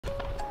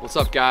What's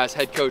up guys,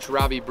 head coach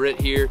Britt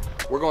here.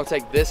 We're going to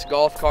take this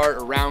golf cart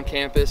around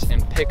campus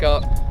and pick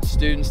up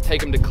students,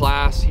 take them to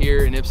class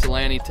here in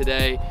Ypsilanti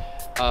today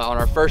on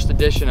our first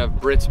edition of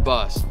Britt's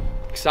Bus.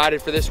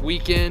 Excited for this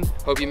weekend.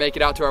 Hope you make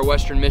it out to our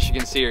Western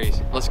Michigan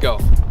series. Let's go.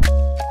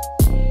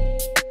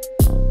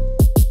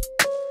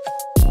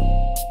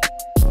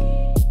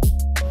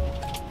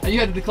 Hey, you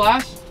headed to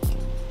class?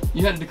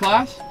 You headed to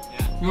class?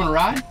 Yeah. You want to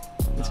ride?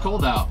 It's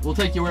cold out. We'll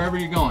take you wherever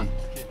you're going.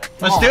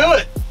 Let's do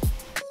it.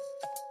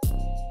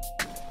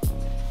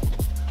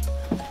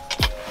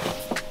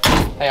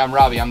 Hey, I'm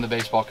Robbie. I'm the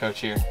baseball coach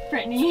here.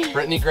 Brittany.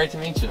 Brittany, great to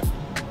meet you.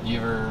 You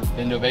ever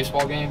been to a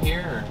baseball game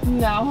here? Or?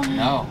 No.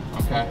 No?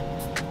 Okay.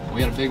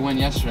 We had a big win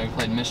yesterday. We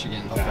played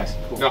Michigan. Okay.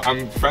 Cool. No,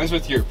 I'm friends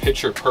with your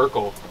pitcher,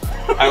 Perkle.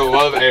 I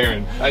love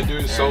Aaron. That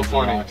dude is so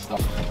funny.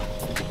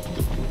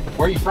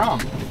 Where are you from?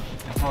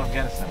 I'm from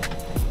Afghanistan.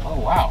 Oh,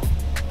 wow.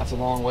 That's a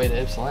long way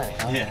to Ypsilanti,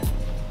 huh? Yeah.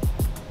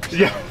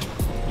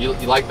 Yeah. You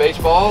like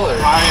baseball? Or?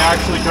 I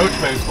actually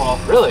coach baseball.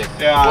 Really?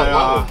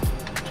 Yeah,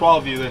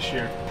 12U this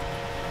year.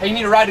 Hey, you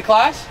need a ride to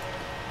class?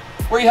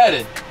 Where you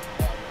headed?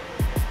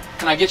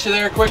 Can I get you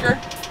there quicker?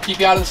 Keep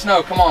you out of the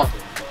snow, come on.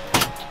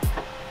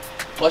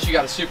 Plus you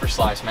got a super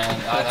slice,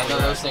 man. I know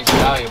those things are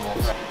valuable.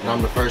 And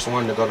I'm the first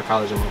one to go to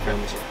college in my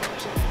family so far.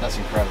 So that's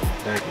incredible.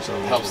 thank you so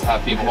much. Helps to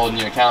have people holding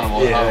you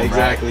accountable. Yeah, at home,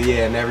 exactly. Right?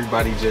 Yeah, and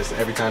everybody just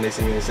every time they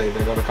see me, they say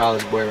they go to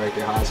college. Boy, right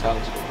there, highest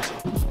college going.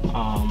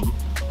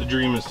 So. The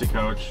dream is to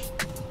coach,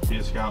 be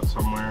a scout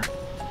somewhere.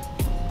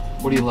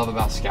 What do you love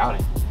about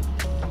scouting?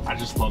 I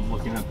just love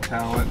looking at the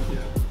talent. Yeah.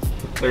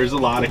 There's a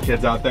lot of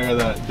kids out there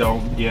that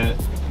don't get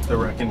the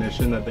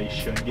recognition that they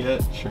should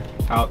get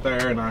out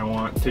there, and I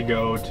want to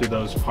go to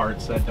those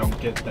parts that don't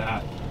get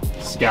that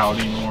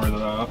scouting or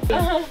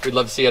the. We'd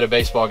love to see you at a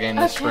baseball game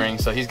this spring,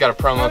 so he's got a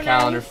promo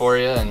calendar for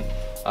you, and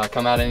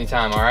come out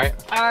anytime, all right?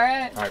 All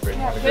right. All right,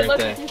 Brittany, have a Good great luck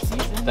day. with your season.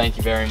 Thank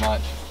you very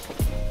much.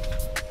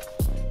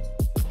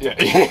 Yeah,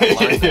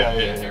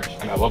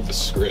 And I love the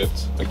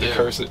script, like the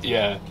cursive.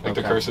 Yeah, like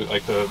the cursive,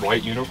 like the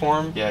white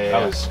uniform.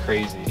 That was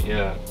crazy.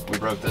 Yeah. We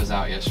wrote those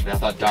out yesterday. I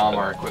thought Dom,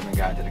 our equipment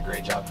guy, did a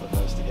great job putting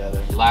those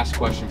together. Last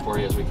question for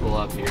you as we pull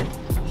up here.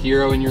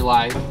 Hero in your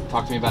life.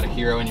 Talk to me about a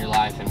hero in your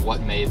life and what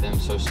made them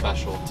so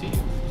special to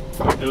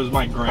you. It was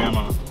my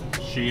grandma.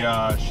 She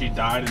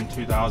died in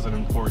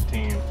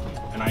 2014,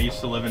 and I used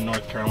to live in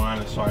North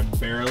Carolina, so I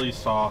barely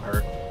saw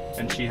her.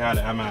 And she had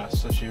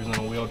MS, so she was in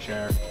a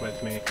wheelchair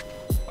with me.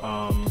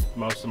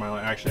 Most of my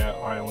life. Actually,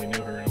 I only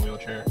knew her in a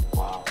wheelchair.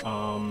 Wow.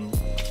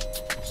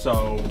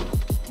 So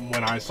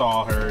when I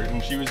saw her,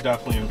 and she was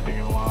definitely in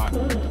pain a lot,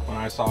 when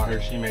I saw her,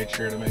 she made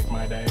sure to make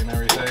my day and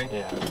everything.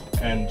 Yeah.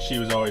 And she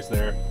was always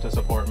there to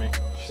support me.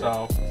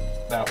 So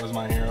that was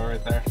my hero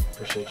right there.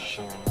 Appreciate you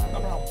sharing that. No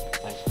problem.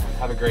 Thanks, man.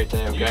 Have a great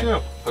day, okay? You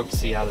too. Hope to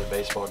see you out at the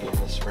baseball game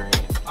this spring.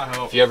 I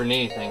hope. If you ever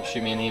need anything,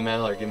 shoot me an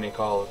email or give me a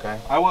call, okay?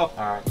 I will.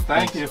 All right.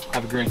 Thank you.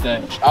 Have a great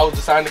day. I was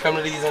deciding to come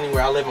to these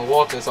anywhere. I live in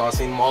Walton, so I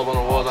seen them all on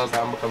the walls. I was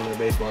like, I'm gonna come to the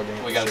baseball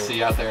game. We got to see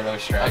you out there at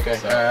Ocean. Okay.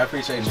 So All right. I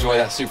appreciate it. enjoy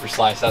that super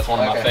slice. That's one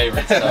of my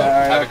favorites. So All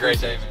right. have a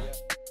great day, man.